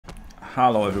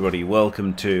Hello everybody,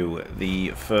 welcome to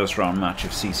the first round match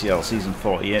of CCL Season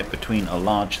 48 between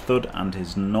ALargeThud and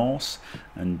his Norse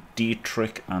and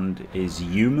Deatric and his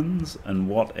humans, and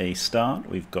what a start.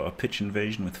 We've got a pitch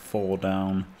invasion with 4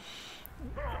 down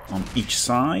on each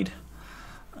side,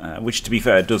 which to be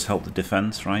fair does help the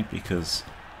defence, right, because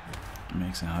it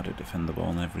makes it harder to defend the ball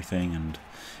and everything, and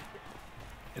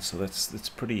so it's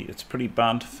pretty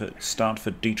bad for start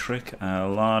for Deatric.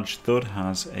 ALargeThud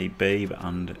has a babe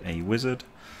and a wizard,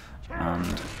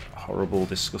 and horrible,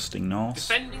 disgusting Norse.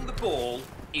 Defending the ball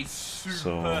is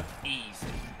super easy.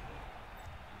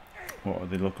 What do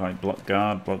they look like? Block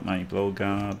guard, block 90, blow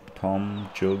guard, pom,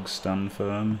 jug, stand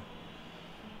firm,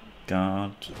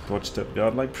 guard, quad step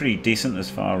guard. Like pretty decent as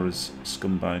far as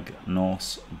scumbag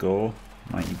Norse go.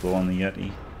 90 blow on the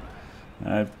Yeti.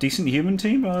 Decent human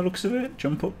team by the looks of it.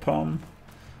 Jump up, pom.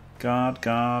 Guard,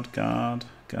 guard, guard,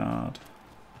 guard.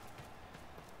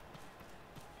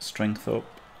 Strength up.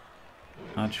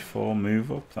 Edge 4,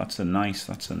 move up. That's a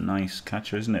nice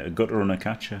catcher, isn't it? A gutter runner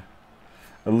catcher.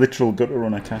 A literal gutter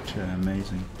runner catcher.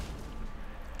 Amazing.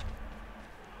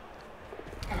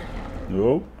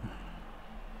 Oh.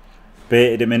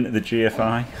 Baited him into the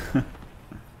GFI.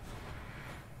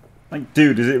 Like,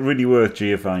 dude, is it really worth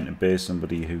GFIing to bait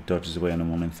somebody who dodges away on a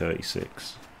 1 in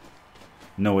 36?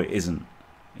 No, it isn't,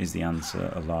 is the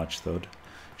answer. ALargeThud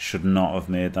should not have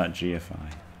made that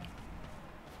GFI.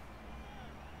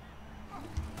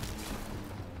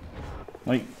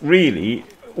 Like, really,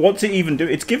 what's it even do?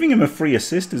 It's giving him a free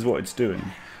assist is what it's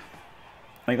doing.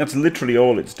 Like, that's literally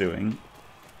all it's doing.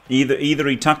 Either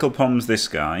he tackle poms this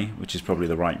guy, which is probably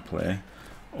the right play,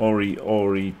 or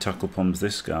he tackle poms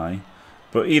this guy.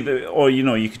 But either, or you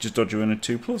know, you could just dodge away on a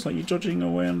 2+. Like, you're dodging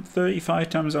away on 35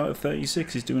 times out of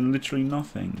 36. He's doing literally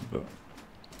nothing. But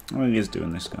I think he is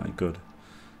doing this guy good.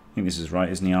 I think this is right,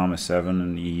 isn't he? Armor 7,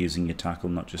 and you're using your tackle,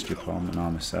 not just your palm, and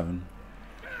armor 7.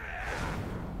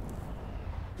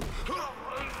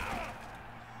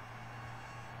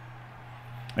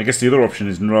 I guess the other option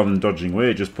is, rather than dodging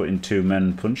away, just put in 2 men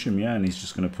and punch him. Yeah, and he's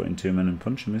just going to put in 2 men and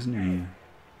punch him, isn't he?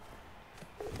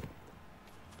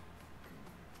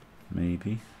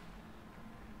 Maybe.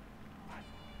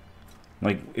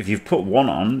 Like, if you've put 1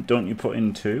 on, don't you put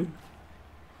in 2?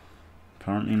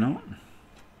 Apparently not.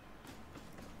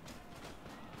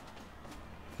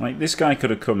 Like, this guy could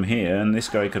have come here, and this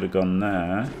guy could have gone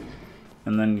there,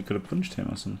 and then you could have punched him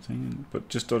or something. But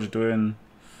just dodged away and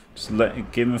just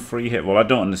give him a free hit. Well, I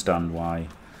don't understand why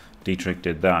Deatric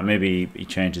did that. Maybe he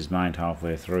changed his mind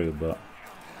halfway through, but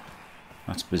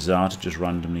that's bizarre to just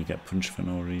randomly get punched for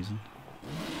no reason.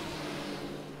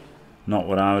 Not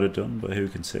what I would have done, but who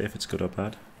can say if it's good or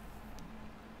bad?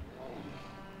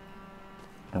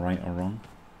 Or right or wrong?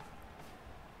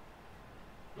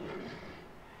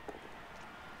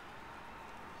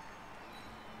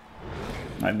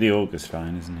 Like, the ogre's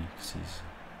fine, isn't he? Because he's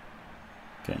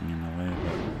getting in the way.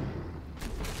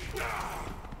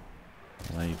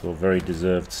 But well, there you go, very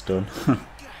deserved stun.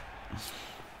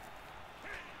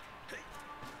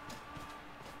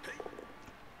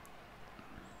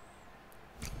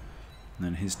 And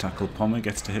then his tackle pommer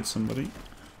gets to hit somebody.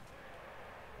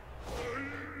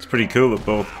 It's pretty cool that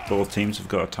both teams have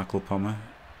got a tackle pommer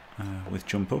with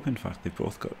jump up. In fact, they've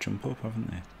both got jump up, haven't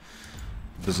they?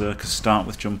 Berserkers start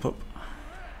with jump up,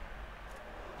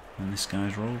 and this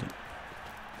guy's rolled it.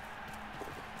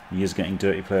 He is getting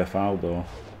dirty player foul though.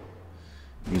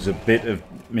 He's a bit of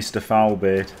Mr. Foul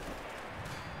bait,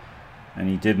 and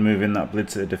he did move in that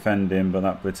blitzer to defend him, but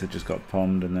that blitzer just got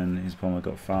pommed, and then his pommer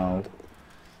got fouled.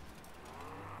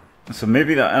 So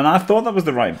maybe that, and I thought that was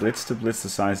the right blitz, to blitz the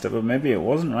side step, but maybe it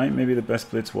wasn't, right? Maybe the best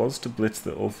blitz was to blitz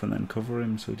the Ulf and then cover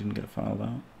him so he didn't get fouled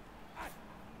out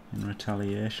in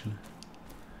retaliation.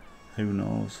 Who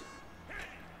knows?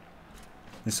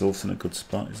 This Ulf's in a good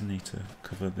spot, isn't he, to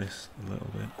cover this a little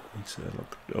bit? Makes it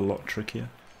look a lot trickier.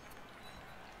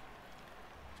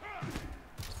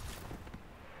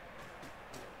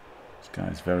 This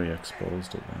guy's very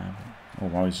exposed up there. Oh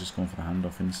wow, he's just going for the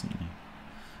handoff instantly.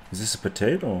 Is this a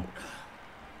potato?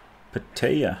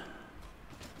 Pataya.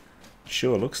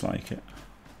 Sure looks like it.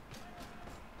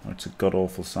 Or it's a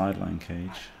god-awful sideline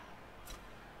cage.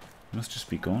 Must just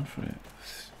be going for it.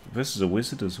 This is a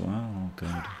wizard as well. Oh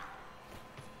god.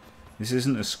 This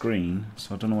isn't a screen,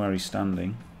 so I don't know where he's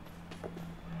standing.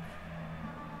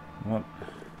 What?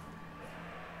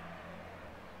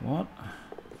 What?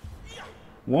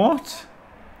 What?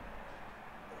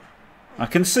 I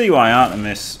can see why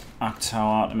Artemis acts how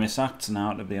Artemis acts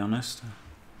now, to be honest.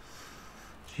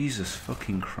 Jesus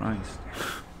fucking Christ.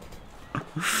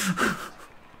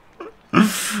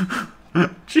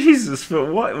 Jesus,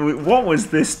 but what was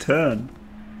this turn?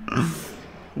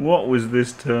 What was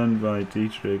this turn by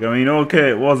Deatric? I mean, okay,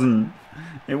 it wasn't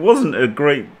a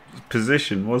great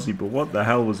position, was he? But what the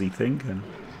hell was he thinking?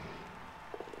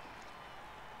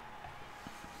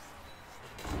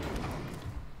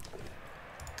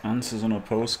 Answers on a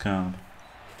postcard.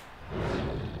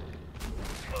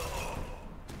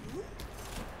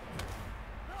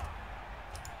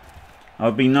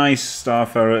 I'll be nice,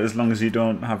 Starfarer, as long as you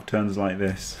don't have turns like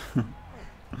this.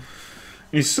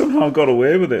 He's somehow got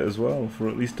away with it as well, for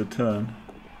at least a turn.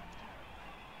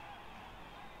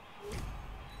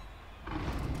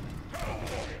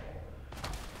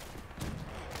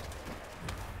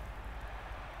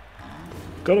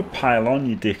 Got to pile on,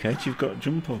 you dickhead. You've got to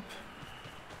jump up.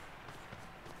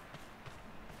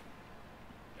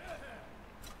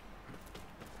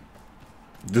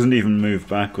 Doesn't even move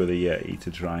back with a Yeti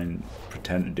to try and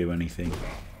pretend to do anything.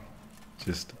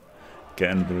 Just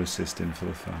get another assist in for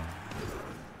the foul.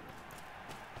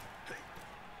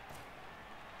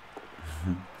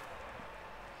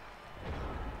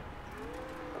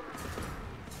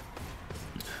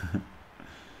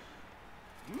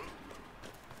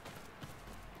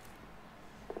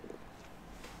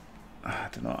 I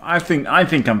don't know. I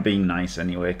think I'm being nice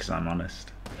anyway because I'm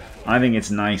honest. I think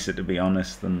it's nicer to be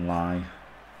honest than lie.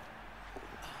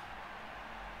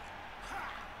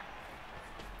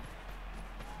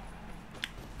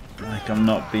 Like I'm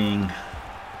not being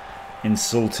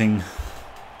insulting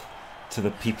to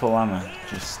the people, am I?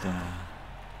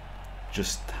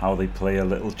 Just how they play a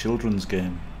little children's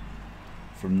game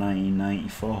from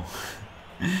 1994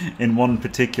 in one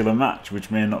particular match, which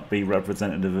may not be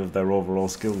representative of their overall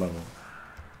skill level.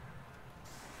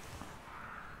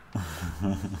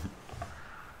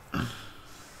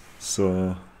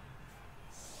 So,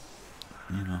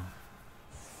 you know,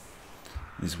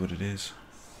 is what it is.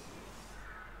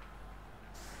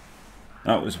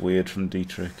 That was weird from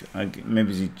Deatric.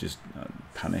 Maybe he just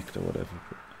panicked or whatever.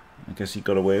 But I guess he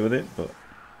got away with it, but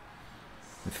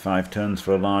with 5 turns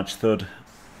for ALargeThud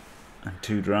and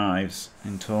 2 drives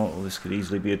in total, this could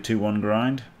easily be a 2-1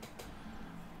 grind.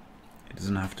 It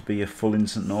doesn't have to be a full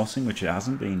instant Norsing, which it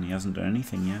hasn't been. He hasn't done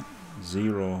anything yet.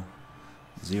 Zero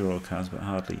Kaz, but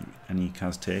hardly any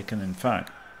Kaz taken. In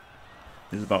fact,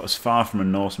 this is about as far from a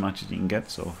Norse match as you can get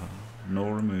so far. No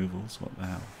removals, what the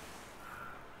hell.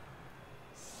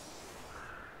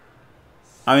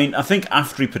 I mean, I think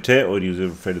after he potatoed, he was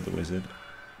afraid of the wizard.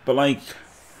 But, like,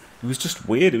 it was just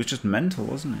weird. It was just mental,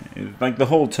 wasn't it? Like, the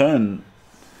whole turn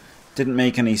didn't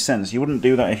make any sense. You wouldn't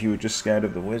do that if you were just scared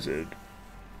of the wizard.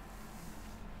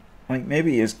 Like,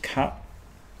 maybe his cat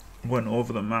went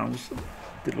over the mouse,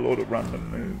 did a load of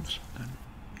random moves, and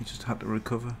he just had to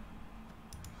recover.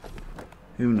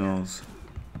 Who knows?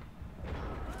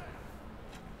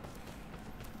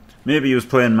 Maybe he was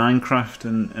playing Minecraft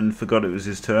and forgot it was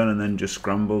his turn and then just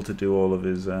scrambled to do all of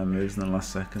his moves in the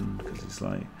last second because it's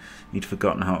like he'd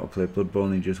forgotten how to play Blood Bowl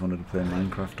and he just wanted to play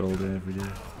Minecraft all day every day.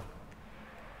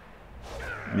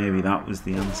 Maybe that was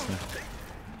the answer.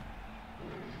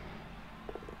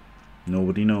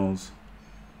 Nobody knows.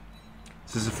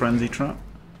 Is this a frenzy trap?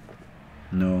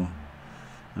 No.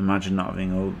 Imagine not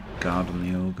having a guard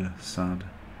on the ogre. Sad.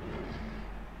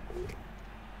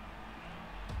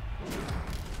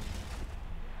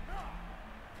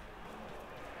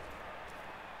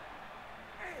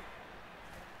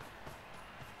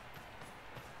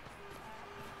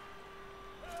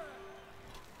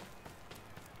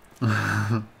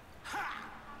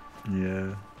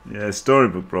 Yeah,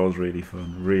 Storybook Brawl's really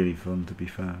fun to be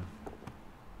fair.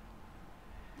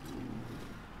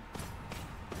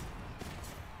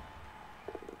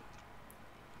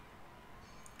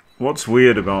 What's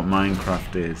weird about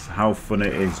Minecraft is how fun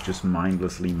it is just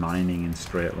mindlessly mining in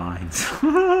straight lines.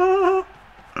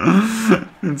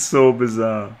 It's so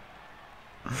bizarre.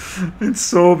 It's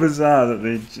so bizarre that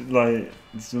they, like,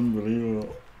 it's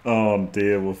unbelievable. Oh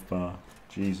dear, Wolfbar.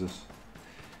 Jesus.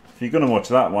 If you're going to watch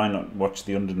that, why not watch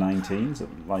the under-19s?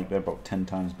 Like, they're about 10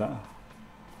 times better.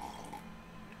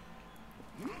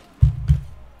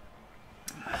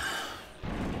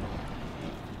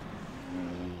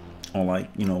 Or, like,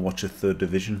 you know, watch a 3rd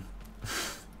division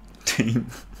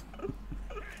team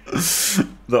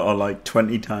that are like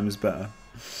 20 times better.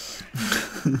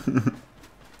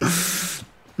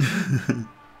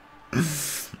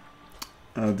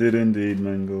 I did indeed,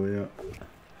 Mangle, yeah.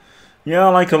 Yeah, I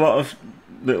like a lot of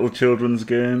little children's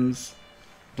games.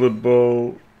 Blood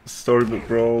Bowl, Storybook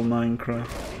Brawl, Minecraft.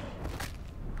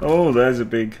 Oh, there's a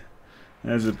big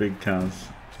Kaz.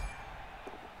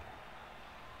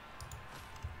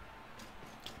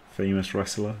 Famous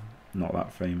wrestler. Not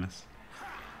that famous.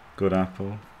 Good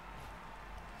apple.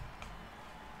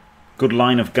 Good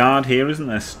line of guard here, isn't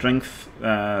there? Strength,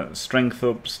 strength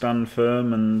up, stand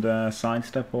firm, and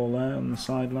sidestep all there on the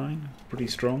sideline. Pretty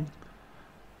strong.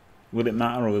 Will it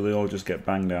matter, or will they all just get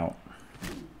banged out?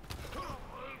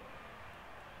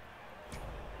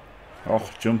 Oh,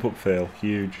 jump up fail,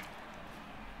 huge.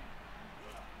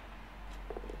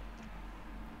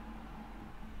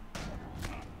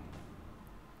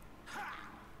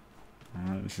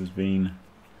 Alright, this has been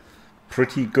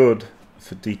pretty good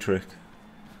for Deatric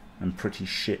and pretty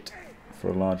shit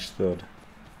for ALargeThud.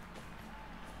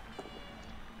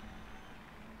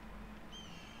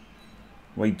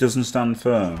 Well, he doesn't stand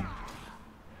firm.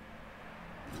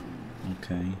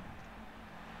 Okay.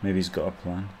 Maybe he's got a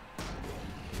plan.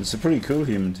 It's a pretty cool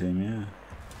human team, yeah.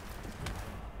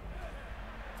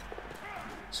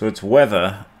 So it's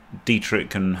whether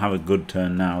Deatric can have a good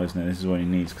turn now, isn't it? This is what he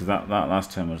needs, because that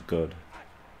last turn was good.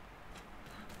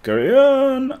 Carry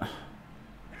on!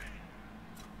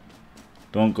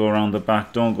 Don't go around the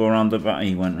back, don't go around the back.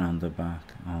 He went around the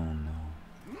back. Oh no.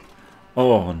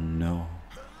 Oh no.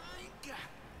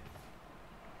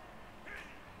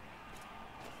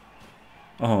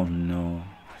 Oh no.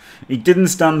 He didn't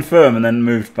stand firm and then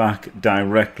moved back,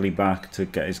 directly back to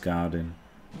get his guard in.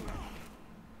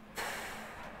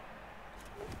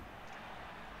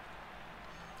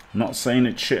 I'm not saying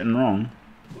it's shit and wrong,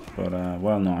 but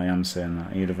well, no, I am saying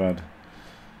that. He'd have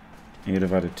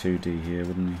had a 2D here,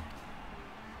 wouldn't he?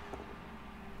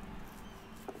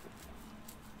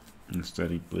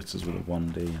 Instead, he blitzes with a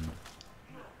 1D and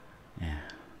yeah.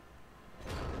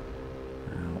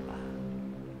 Ow.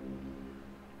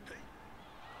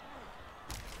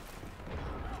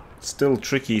 Still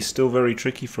tricky, still very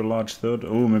tricky for ALargeThud.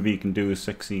 Oh, maybe you can do a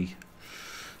sexy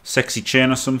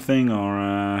chain or something,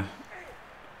 or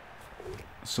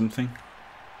something.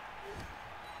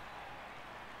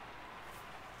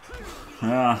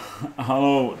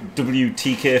 Hello,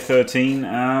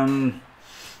 WTK13.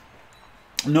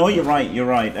 No, you're right, you're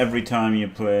right. Every time you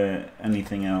play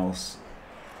anything else,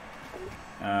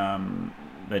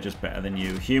 they're just better than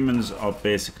you. Humans are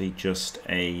basically just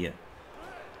a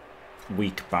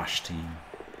weak bash team.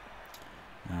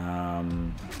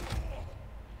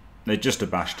 They're just a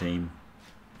bash team,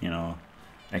 you know,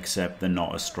 except they're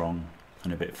not as strong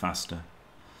and a bit faster.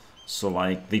 So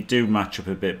like they do match up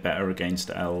a bit better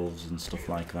against elves and stuff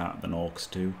like that than orcs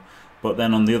do. But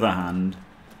then on the other hand,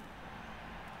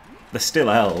 they're still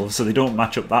elves, so they don't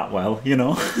match up that well, you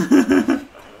know.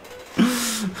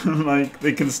 Like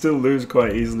they can still lose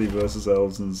quite easily versus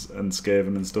elves and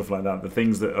Skaven and stuff like that. The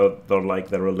things that are like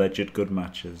their alleged good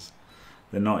matches,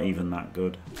 they're not even that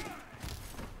good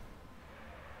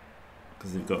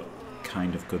because they've got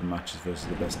kind of good matches versus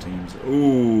the best teams.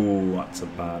 Ooh, that's a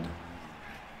bad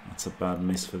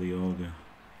miss for the ogre.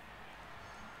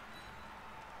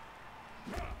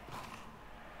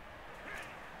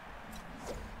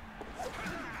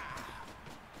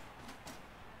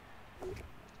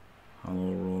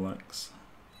 Hello, Rolex.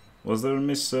 Was there a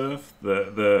miss surf?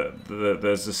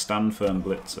 There's a stand firm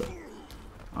blitzer.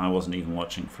 I wasn't even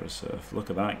watching for a surf. Look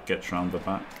at that, gets round the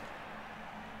back.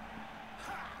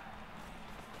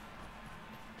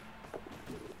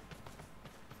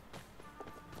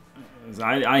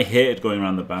 I hated going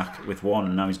around the back with 1,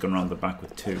 and now he's gone around the back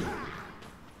with 2.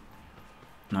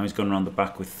 Now he's gone around the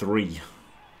back with 3.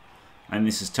 And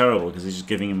this is terrible because he's just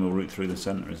giving him a route through the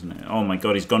centre, isn't it? Oh my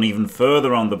god, he's gone even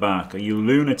further on the back. Are you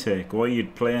lunatic? What are you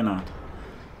playing at?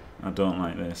 I don't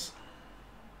like this.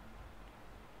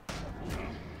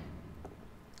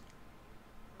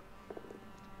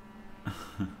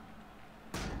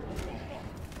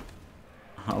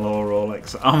 Hello,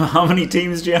 Rolex. How many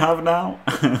teams do you have now?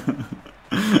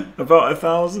 About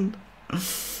 1,000?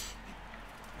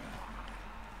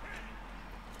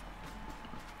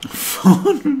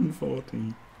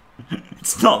 414.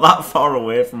 It's not that far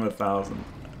away from 1,000.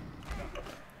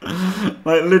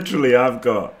 Like literally, I've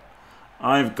got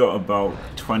about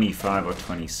 25 or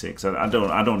 26. I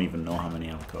don't even know how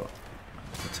many I've got,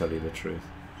 to tell you the truth.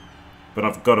 But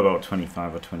I've got about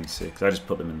 25 or 26. I just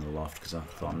put them in the loft because I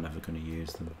thought I'm never going to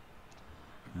use them.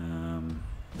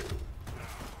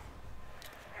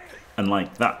 And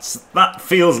like that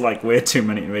feels like way too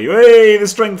many to me. Hey, the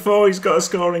strength 4, he's got a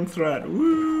scoring threat.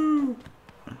 Woo!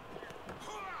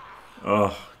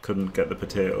 Oh, couldn't get the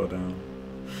potato down.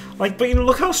 Like, but you know,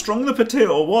 look how strong the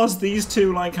potato was. These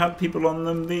two like had people on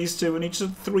them. These two, and each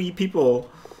had 3 people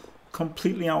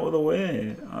completely out of the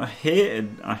way. I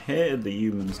hated the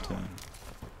humans turn.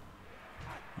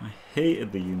 I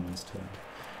hated the humans turn.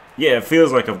 Yeah, it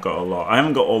feels like I've got a lot. I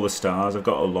haven't got all the stars. I've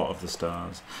got a lot of the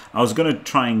stars. I was going to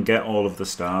try and get all of the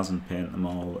stars and paint them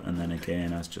all. And then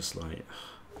again, I was just like,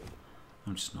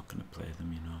 I'm just not going to play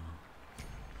them, you know.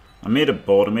 I made a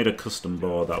board, I made a custom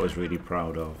board that I was really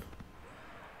proud of.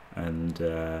 And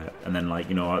then, like,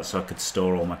 you know, so I could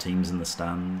store all my teams in the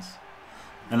stands.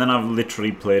 And then I've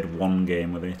literally played one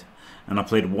game with it. And I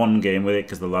played one game with it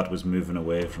because the lad was moving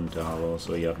away from Darlow,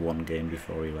 so he had one game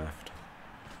before he left.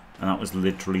 And that was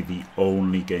literally the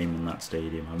only game in that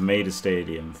stadium. I made a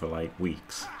stadium for like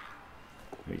weeks.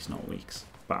 Maybe it's not weeks,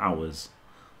 but hours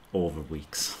over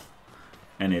weeks.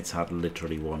 And it's had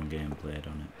literally one game played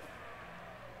on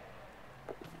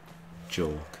it.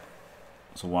 Joke.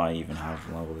 So why even have,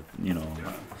 you know...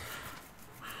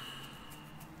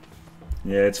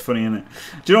 Yeah, it's funny, isn't it?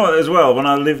 Do you know what, as well, when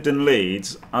I lived in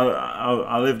Leeds,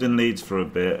 I lived in Leeds for a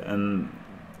bit, and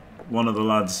one of the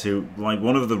lads who, like,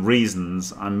 one of the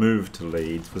reasons I moved to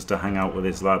Leeds was to hang out with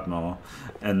this lad more,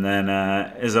 and then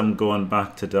as I'm going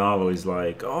back to Darlow, he's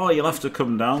like, oh, you'll have to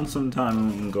come down sometime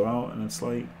and we can go out, and it's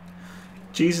like,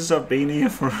 Jesus, I've been here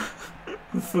for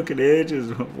fucking ages,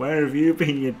 where have you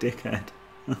been, you dickhead?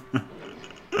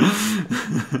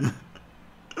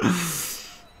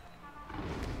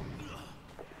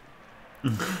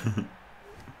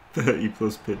 30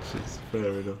 plus pitches, fair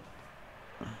enough.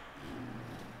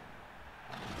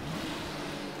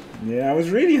 Yeah, I was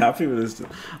really happy with this.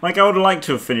 Like, I would have liked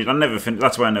to have finished. I never finished.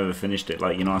 That's why I never finished it.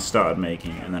 Like, you know, I started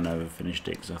making it and then I never finished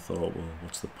it because I thought, well,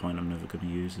 what's the point? I'm never going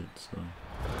to use it. So,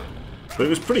 but it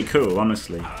was pretty cool,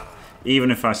 honestly. Even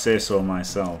if I say so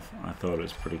myself, I thought it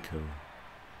was pretty cool.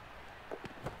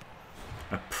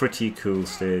 A pretty cool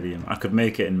stadium. I could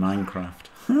make it in Minecraft.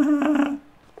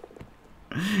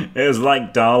 It was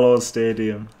like Darlow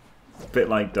Stadium. A bit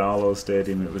like Darlow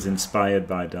Stadium. It was inspired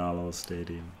by Darlow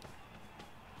Stadium.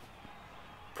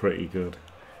 Pretty good.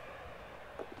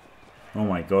 Oh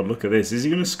my god, look at this. Is he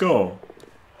going to score?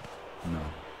 No.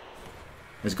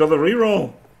 He's got the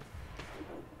reroll.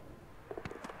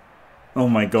 Oh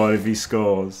my god, if he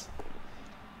scores.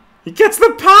 He gets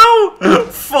the POW!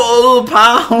 Full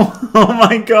POW! Oh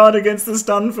my god, against the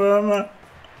stand firmer.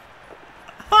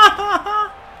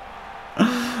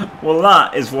 Well,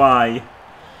 that is why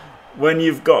when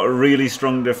you've got a really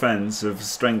strong defence of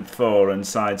strength 4 and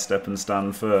sidestep and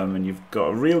stand firm, and you've got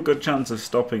a real good chance of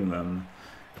stopping them,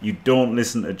 you don't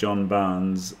listen to John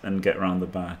Barnes and get round the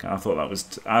back. I thought that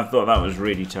was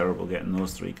really terrible, getting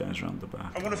those 3 guys round the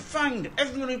back. I want to find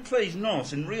everyone who plays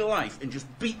Norse in real life and just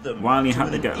beat them. While he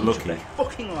had to get lucky.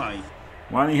 Fucking life.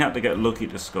 While he had to get lucky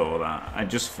to score that, I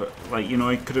just like, you know,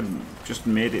 he could have just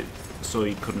made it so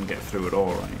he couldn't get through at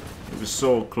all, right? It was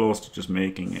so close to just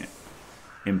making it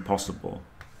impossible,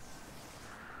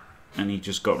 and he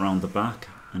just got round the back,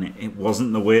 and it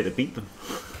wasn't the way to beat them.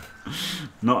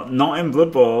 not in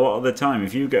Blood Bowl a lot of the time.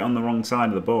 If you get on the wrong side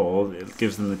of the ball, it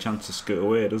gives them the chance to scoot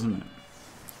away, doesn't it?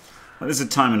 Like, there's a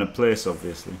time and a place,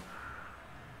 obviously,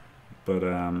 but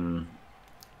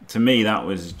to me that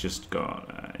was just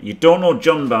got. You don't know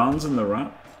John Barnes in the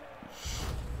rap,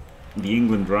 the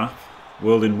England rap,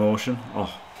 World in Motion.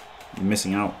 Oh, you're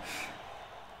missing out.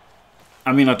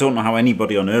 I mean, I don't know how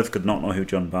anybody on earth could not know who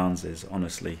John Barnes is,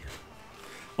 honestly.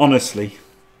 Honestly.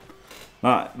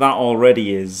 That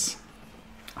already is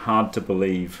hard to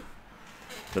believe,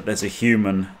 that there's a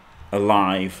human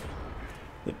alive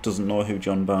that doesn't know who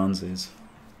John Barnes is.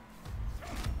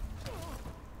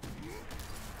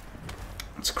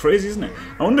 It's crazy, isn't it?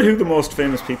 I wonder who the most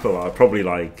famous people are. Probably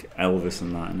like Elvis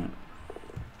and that, innit?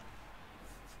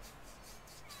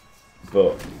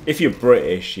 But if you're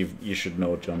British, you should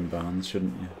know John Barnes,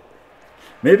 shouldn't you?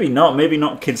 Maybe not. Maybe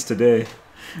not kids today.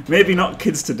 Maybe not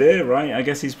kids today, right? I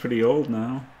guess he's pretty old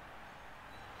now.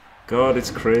 God,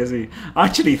 it's crazy.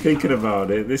 Actually, thinking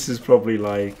about it, this is probably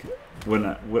like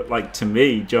like to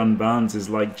me, John Barnes is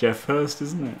like Jeff Hurst,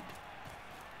 isn't it?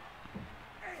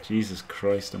 Jesus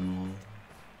Christ, I'm old.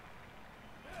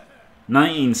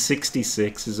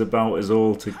 1966 is about as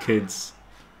old to kids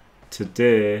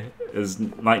today as,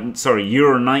 like, sorry,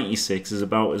 Euro 96 is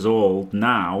about as old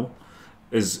now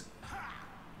as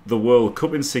the World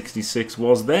Cup in 66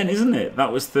 was then, isn't it?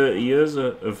 That was 30 years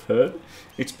of hurt.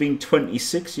 It's been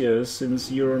 26 years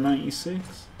since Euro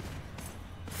 96.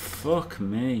 Fuck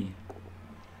me.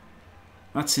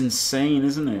 That's insane,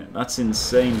 isn't it? That's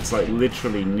insane. It's like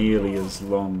literally nearly as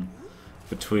long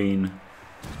between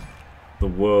the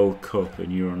World Cup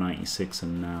in Euro 96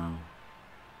 and now.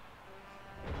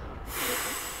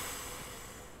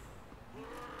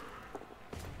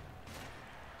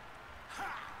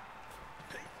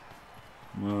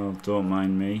 Well, don't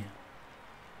mind me.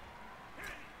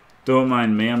 Don't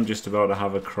mind me, I'm just about to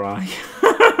have a cry.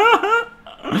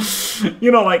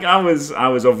 You know, like, I was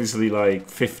obviously like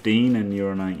 15 in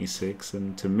Euro 96,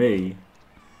 and to me,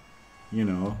 you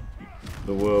know,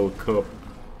 the World Cup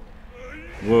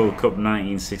World Cup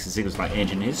 1966 was like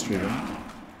ancient history, right?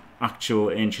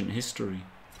 Actual ancient history.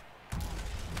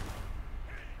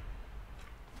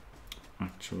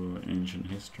 Actual ancient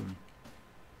history.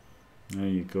 There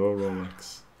you go,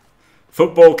 Rolex.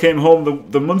 Football came home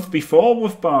the month before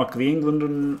Wolfbark, the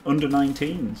England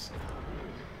under-19s.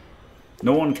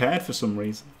 No one cared for some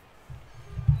reason.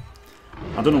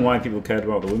 I don't know why people cared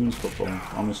about the women's football,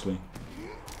 honestly.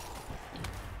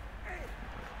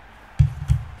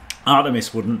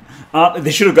 Artemis wouldn't.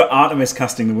 They should have got Artemis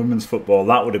casting the women's football.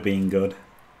 That would have been good.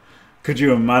 Could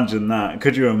you imagine that?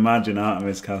 Could you imagine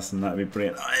Artemis casting? That'd be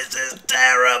brilliant. Oh, this is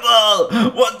terrible!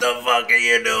 What the fuck are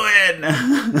you doing?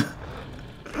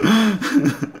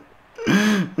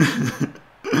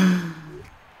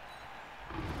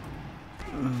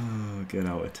 Oh, get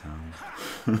out of town.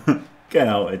 Get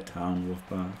out of town,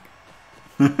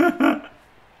 Wolfbark.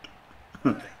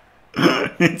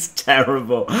 It's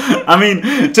terrible. I mean,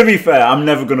 to be fair, I'm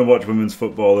never going to watch women's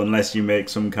football unless you make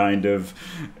some kind of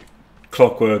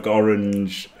Clockwork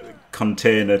Orange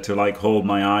container to like hold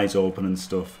my eyes open and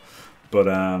stuff. But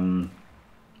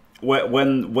when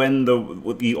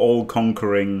the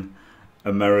all-conquering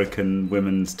American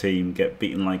women's team get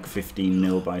beaten like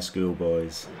 15-0 by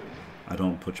schoolboys, I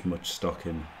don't put much stock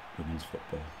in women's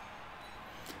football.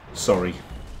 Sorry.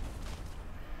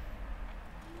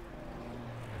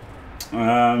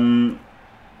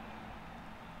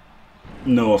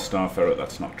 No, Starferret,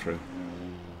 that's not true.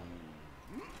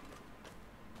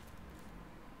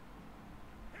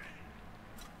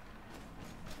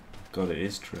 God, it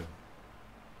is true.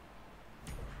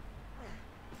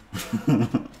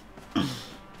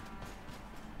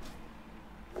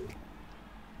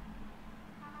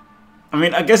 I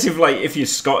mean, I guess if you're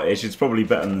Scottish, it's probably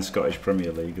better than the Scottish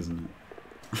Premier League, isn't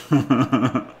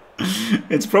it?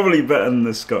 It's probably better than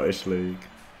the Scottish League.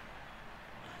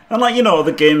 And like, you know,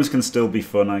 the games can still be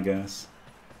fun, I guess.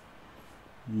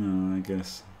 No,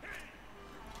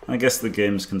 I guess the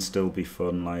games can still be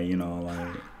fun, like, you know,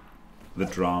 like the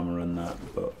drama and that,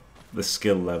 but the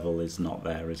skill level is not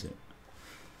there, is it?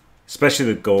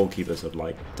 Especially the goalkeepers are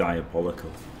like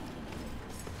diabolical.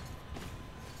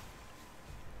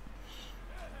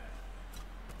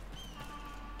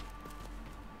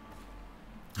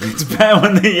 It's better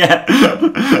when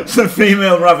the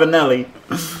female Ravanelli.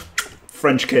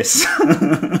 French kiss.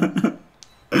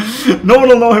 No one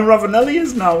will know who Ravanelli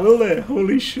is now, will they?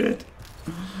 Holy shit.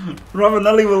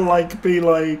 Ravanelli will like be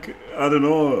like, I don't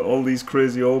know, all these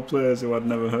crazy old players who I'd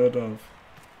never heard of.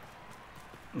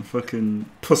 Fucking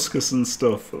Puskas and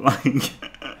stuff. Like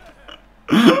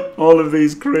all of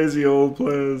these crazy old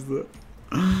players that,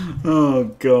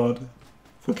 oh god.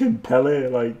 Fucking Pele,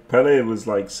 like Pele was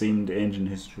like seemed ancient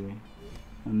history,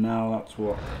 and now that's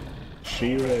what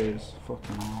Shearer is.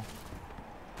 Fucking hell.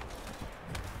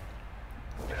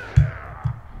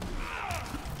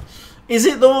 Is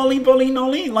it the Ollie Bolly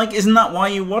Nolly? Like, isn't that why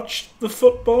you watch the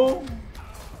football?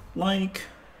 Like,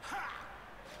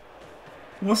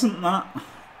 wasn't that?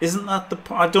 Isn't that the?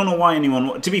 I don't know why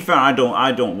anyone. To be fair, I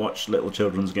don't watch little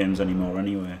children's games anymore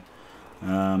anyway.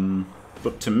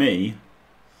 But to me,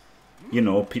 you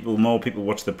know, more people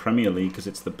watch the Premier League because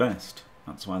it's the best.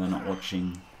 That's why they're not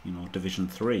watching, you know, Division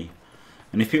 3.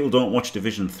 And if people don't watch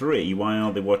Division 3, why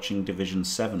are they watching Division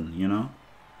 7, you know?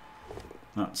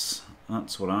 That's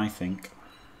what I think.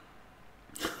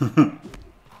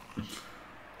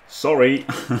 Sorry.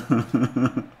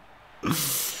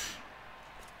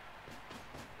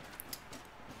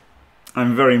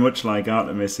 I'm very much like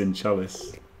Artemis in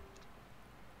Chalice.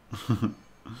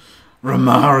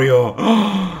 Romario!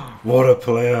 What a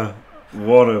player!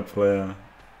 What a player!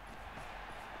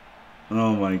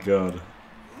 Oh my god.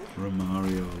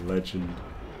 Romario, legend.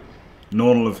 No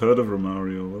one will have heard of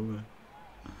Romario, will they?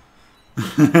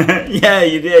 Yeah,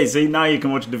 you did. See, now you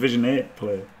can watch Division 8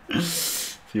 play.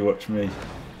 If you watch me.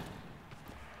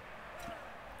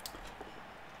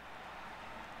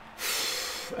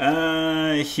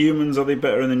 Humans, are they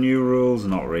better in the new rules?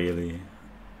 Not really.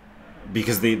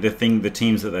 Because the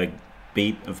teams that they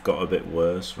beat have got a bit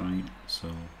worse, right? So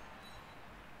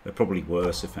they're probably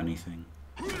worse, if anything.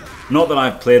 Not that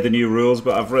I've played the new rules,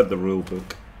 but I've read the rule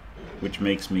book, which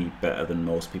makes me better than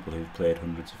most people who've played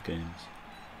hundreds of games.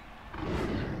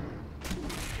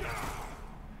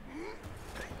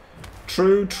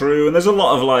 True, true. And there's a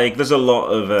lot of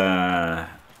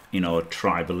you know,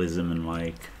 tribalism and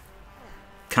like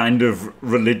kind of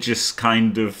religious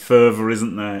kind of fervour,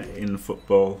 isn't there, in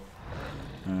football?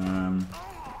 And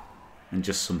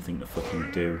just something to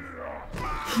fucking do.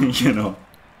 You know,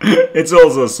 It's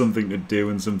also something to do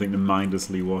and something to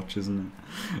mindlessly watch, isn't it?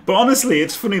 But honestly,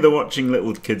 it's funny they're watching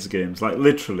little kids' games, like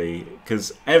literally,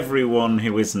 because everyone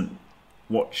who isn't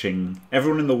watching,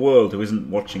 everyone in the world who isn't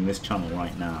watching this channel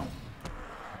right now,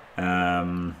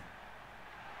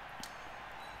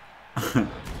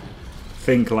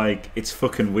 think like it's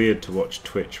fucking weird to watch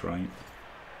Twitch, right?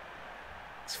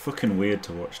 It's fucking weird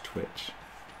to watch Twitch.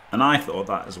 And I thought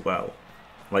that as well.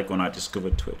 Like when I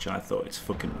discovered Twitch, I thought it's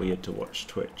fucking weird to watch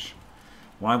Twitch.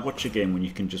 Why watch a game when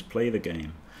you can just play the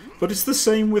game? But it's the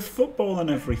same with football and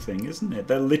everything, isn't it?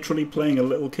 They're literally playing a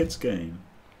little kid's game.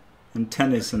 And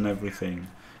tennis and everything.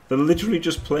 They're literally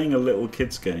just playing a little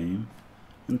kid's game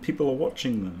and people are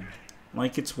watching them.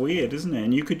 Like, it's weird, isn't it?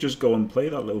 And you could just go and play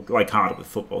that little... Like, harder with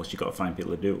football because you've got to find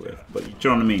people to do it with. But do you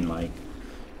know what I mean?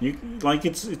 Like,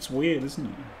 it's weird, isn't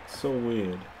it? It's so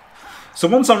weird. So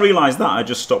once I realised that, I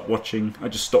just stopped watching. I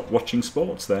just stopped watching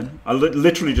sports then. I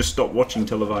literally just stopped watching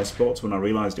televised sports when I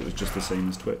realised it was just the same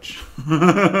as Twitch.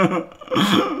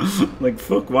 Like,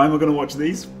 fuck, why am I going to watch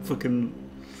these fucking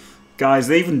guys?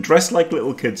 They even dress like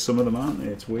little kids, some of them, aren't they?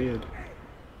 It's weird.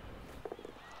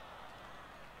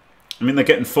 I mean, they're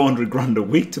getting 400 grand a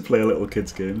week to play a little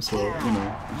kids game, so, you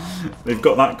know, they've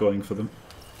got that going for them.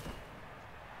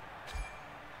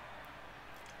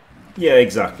 Yeah,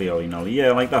 exactly, Ollie Nolly.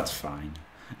 Yeah, like, that's fine.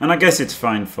 And I guess it's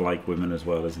fine for, like, women as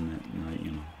well, isn't it? Like,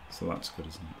 you know, so that's good,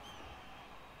 isn't it?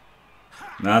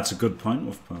 No, that's a good point,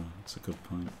 Wolfpaw. That's a good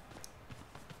point.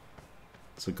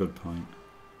 That's a good point.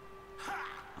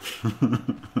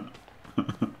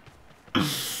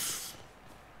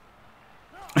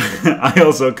 I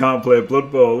also can't play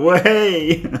Blood Bowl.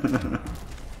 Way!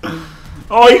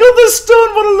 Oh, he got the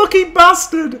stun! What a lucky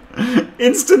bastard!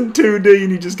 Instant 2D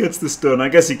and he just gets the stun. I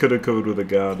guess he could have covered with a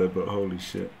Garda, but holy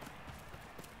shit.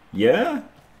 Yeah?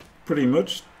 Pretty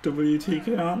much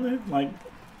WTK, aren't they? Like,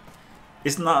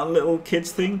 isn't that a little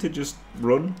kid's thing to just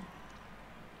run?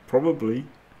 Probably.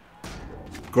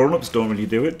 Grown-ups don't really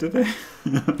do it, do they?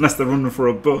 Unless they're running for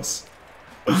a bus.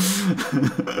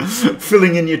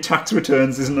 Filling in your tax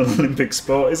returns isn't an Olympic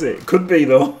sport, is it? Could be,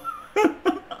 though.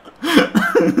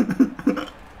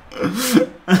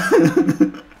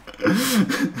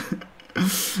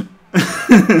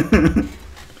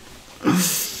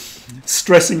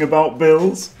 Stressing about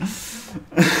bills.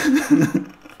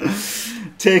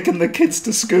 Taking the kids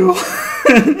to school.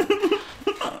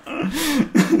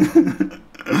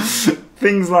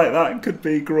 Things like that could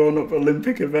be grown-up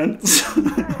Olympic events.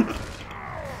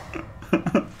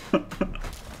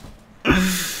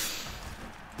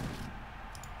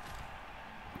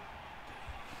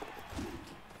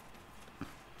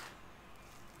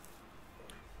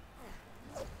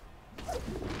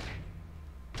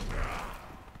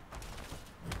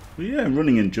 But yeah,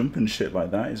 running and jumping shit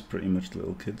like that is pretty much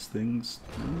little kids' things.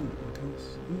 I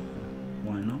guess.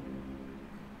 Why not?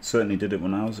 Certainly did it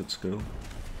when I was at school.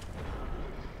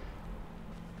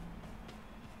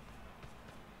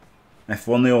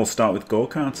 F1, they all start with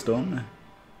go-karts, don't they?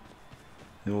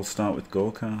 They all start with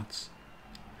go-karts.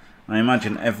 I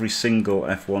imagine every single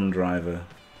F1 driver,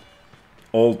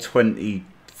 all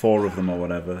 24 of them or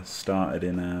whatever, started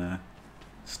in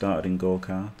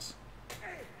go-karts.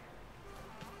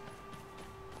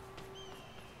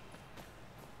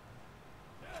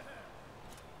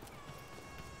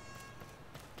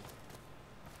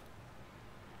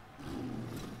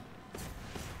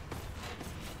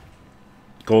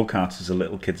 Go-karts is a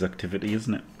little kid's activity,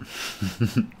 isn't it?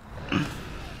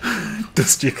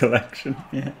 Dust your collection,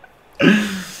 yeah.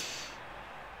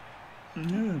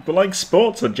 Yeah, but like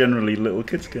sports are generally little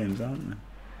kids' games, aren't they?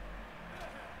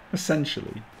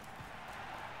 Essentially.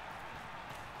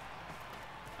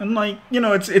 And like, you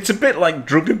know, it's a bit like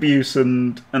drug abuse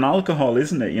and alcohol,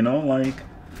 isn't it? You know, like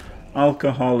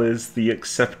alcohol is the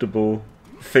acceptable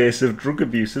face of drug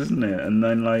abuse, isn't it? And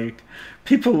then like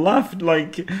people laugh,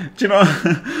 like, do you know,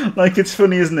 like it's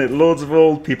funny, isn't it? Loads of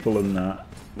old people and that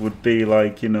would be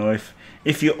like, you know,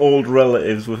 if your old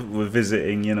relatives were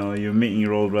visiting, you know, you're meeting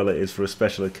your old relatives for a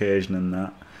special occasion and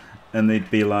that, and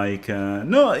they'd be like,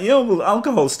 no, you know, well,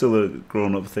 alcohol's still a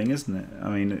grown-up thing, isn't it? I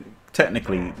mean,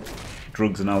 technically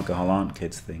drugs and alcohol aren't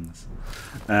kids' things.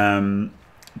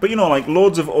 But, you know, like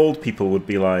loads of old people would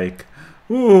be like,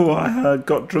 "Ooh, I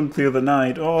got drunk the other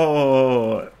night."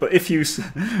 Oh, but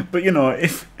you know,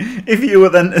 if you were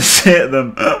then to say to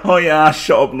them, "Oh yeah, I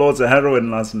shot up loads of heroin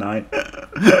last night,"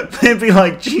 they'd be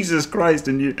like, "Jesus Christ,"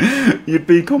 and you'd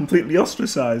be completely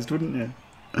ostracised, wouldn't you?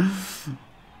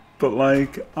 But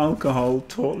like alcohol,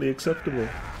 totally acceptable.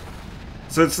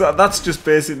 So that's just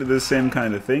basically the same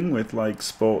kind of thing with like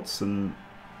sports and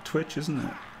Twitch, isn't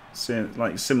it?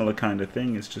 like similar kind of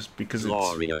thing. It's just because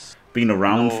it's been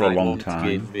around for a long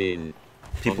time.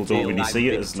 People don't really see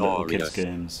it as little kids'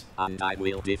 games. And I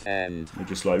will defend. They're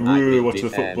just like, woo, watch the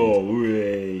football,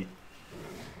 woo.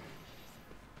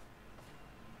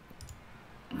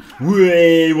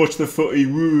 Woo, watch the footy,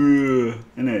 woo.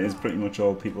 And it is pretty much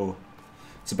all people.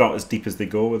 It's about as deep as they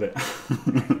go with it.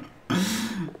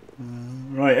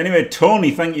 Right, anyway,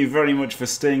 Tony, thank you very much for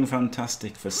staying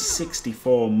fantastic for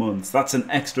 64 months. That's an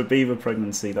extra beaver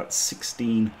pregnancy. That's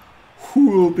 16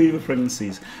 whole beaver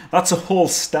pregnancies. That's a whole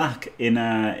stack in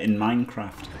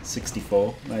Minecraft.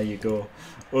 64. There you go.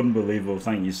 Unbelievable.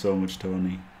 Thank you so much,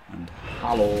 Tony. And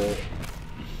hello.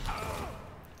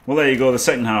 Well, there you go. The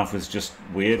second half was just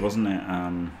weird, wasn't it?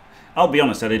 I'll be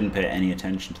honest, I didn't pay any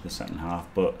attention to the second half,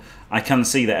 but I can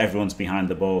see that everyone's behind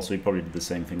the ball, so he probably did the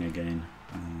same thing again.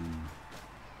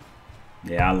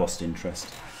 Yeah, I lost interest.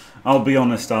 I'll be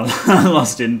honest, I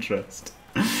lost interest.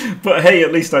 But hey,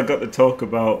 at least I got to talk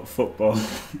about football.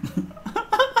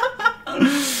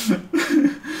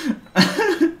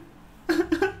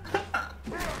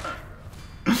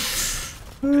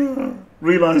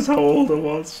 Realised how old I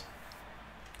was.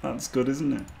 That's good,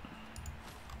 isn't it?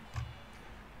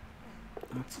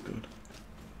 That's good.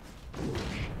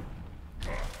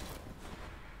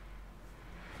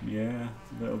 Yeah,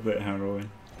 a little bit heroin.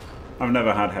 I've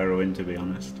never had heroin, to be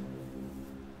honest.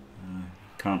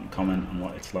 Can't comment on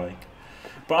what it's like.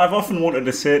 But I've often wanted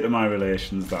to say to my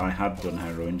relations that I had done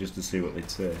heroin just to see what they'd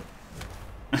say.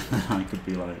 I could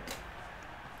be like,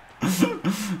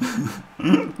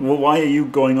 well, why are you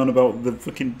going on about the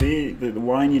fucking beer, the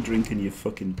wine you're drinking, you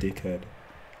fucking dickhead?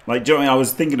 Like, do you know what I mean? I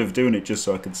was thinking of doing it just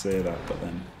so I could say that, but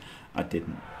then I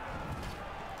didn't.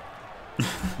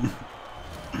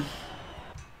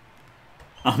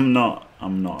 I'm not a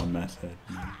meth head.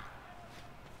 No.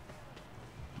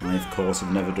 I, of course,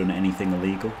 have never done anything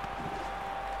illegal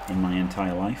in my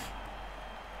entire life.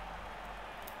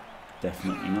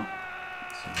 Definitely not.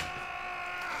 So.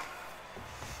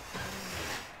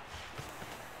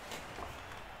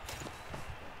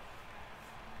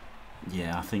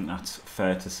 Yeah, I think that's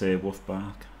fair to say,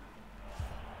 Wolfbark.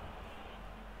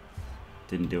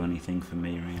 Didn't do anything for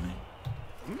me, really.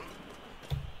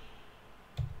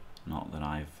 Not that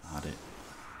I've had it.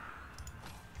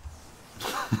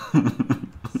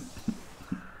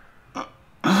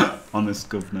 Honest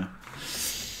governor.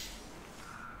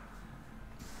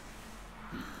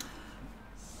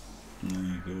 There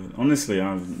you go. Honestly,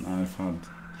 I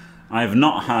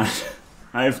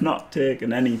have not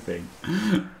taken anything.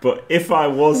 But if I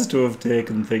was to have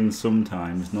taken things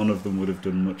sometimes, none of them would have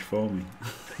done much for me.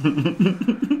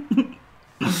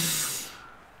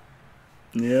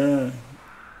 Yeah.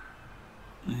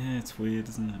 Yeah, it's weird,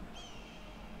 isn't it?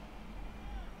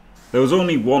 There was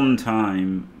only one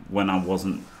time when I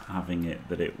wasn't having it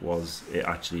that it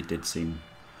actually did seem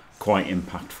quite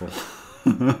impactful.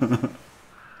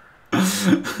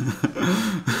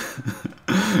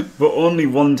 But only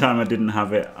one time I didn't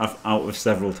have it out of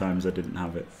several times I didn't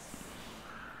have it.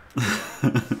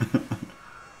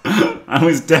 I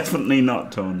was definitely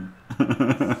not, Tony.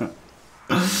 I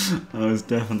was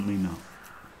definitely not.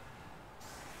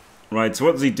 Right, so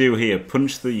what does he do here?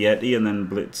 Punch the Yeti and then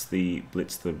blitz the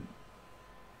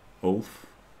Ulf?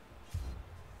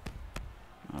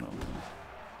 I don't know.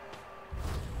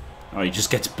 Oh, he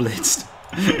just gets blitzed.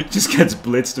 Just gets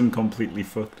blitzed and completely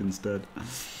fucked instead.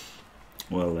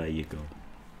 Well, there you go.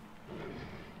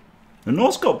 The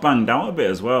Norse got banged out a bit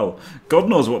as well. God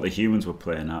knows what the humans were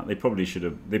playing at. They probably should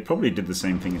have. They probably did the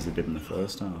same thing as they did in the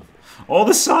first half. Oh,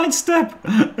 the sidestep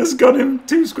has got him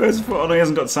 2 squares a foot. Oh, no, he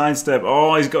hasn't got sidestep.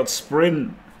 Oh, he's got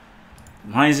sprint.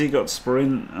 Why has he got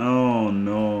sprint? Oh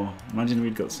no! Imagine if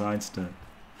he'd got sidestep.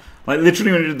 Like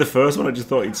literally when he did the first one, I just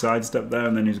thought he'd sidestep there,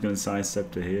 and then he was going to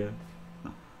sidestep to here.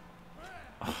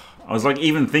 I was like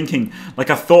even thinking, like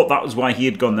I thought that was why he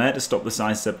had gone there to stop the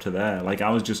sidestep to there. Like I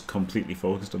was just completely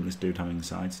focused on this dude having a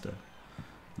sidestep.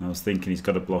 And I was thinking he's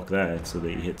got to block there so that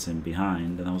he hits him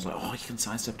behind. And I was like, oh, he can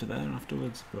sidestep to there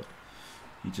afterwards. But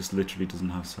he just literally doesn't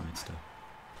have sidestep.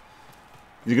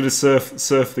 He's going to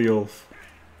surf the Ulf.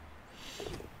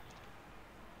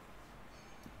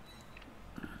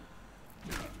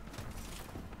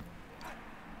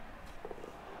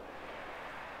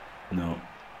 No,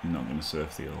 he's not going to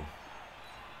surf the Ulf.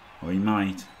 Or he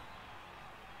might.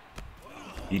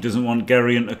 He doesn't want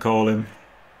Gerrion to call him.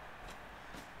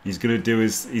 He's gonna do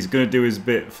his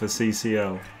bit for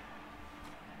CCL.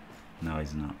 No,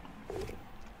 he's not.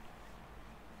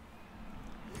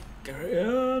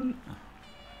 Gerrion.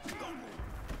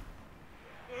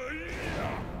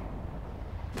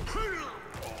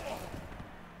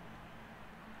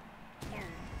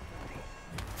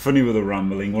 Funny with the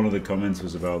rambling, one of the comments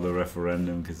was about the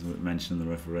referendum, because we mentioned the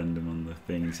referendum on the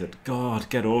thing. He said, God,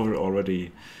 get over it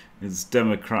already. It's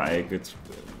democratic,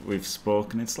 we've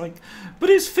spoken. It's like,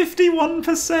 but it's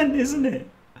 51%, isn't it?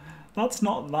 That's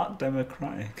not that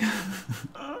democratic.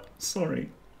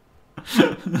 Sorry.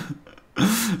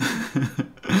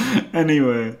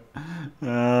 Anyway,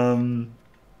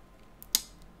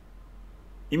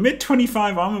 he made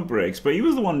 25 armor breaks, but he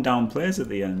was the one down plays at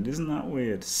the end. Isn't that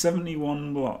weird?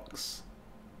 71 blocks.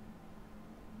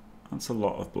 That's a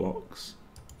lot of blocks.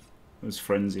 It was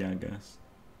frenzy, I guess.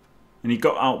 And he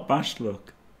got outbashed,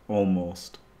 look.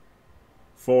 Almost.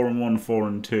 4 and 1, 4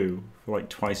 and 2 for like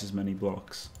twice as many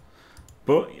blocks.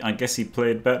 But I guess he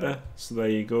played better, so there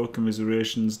you go.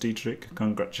 Commiserations, Deatric.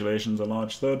 Congratulations,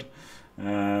 ALargeThud.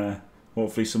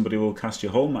 Hopefully somebody will cast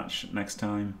your whole match next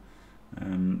time.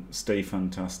 Stay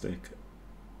fantastic.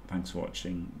 Thanks for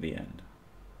watching. The end.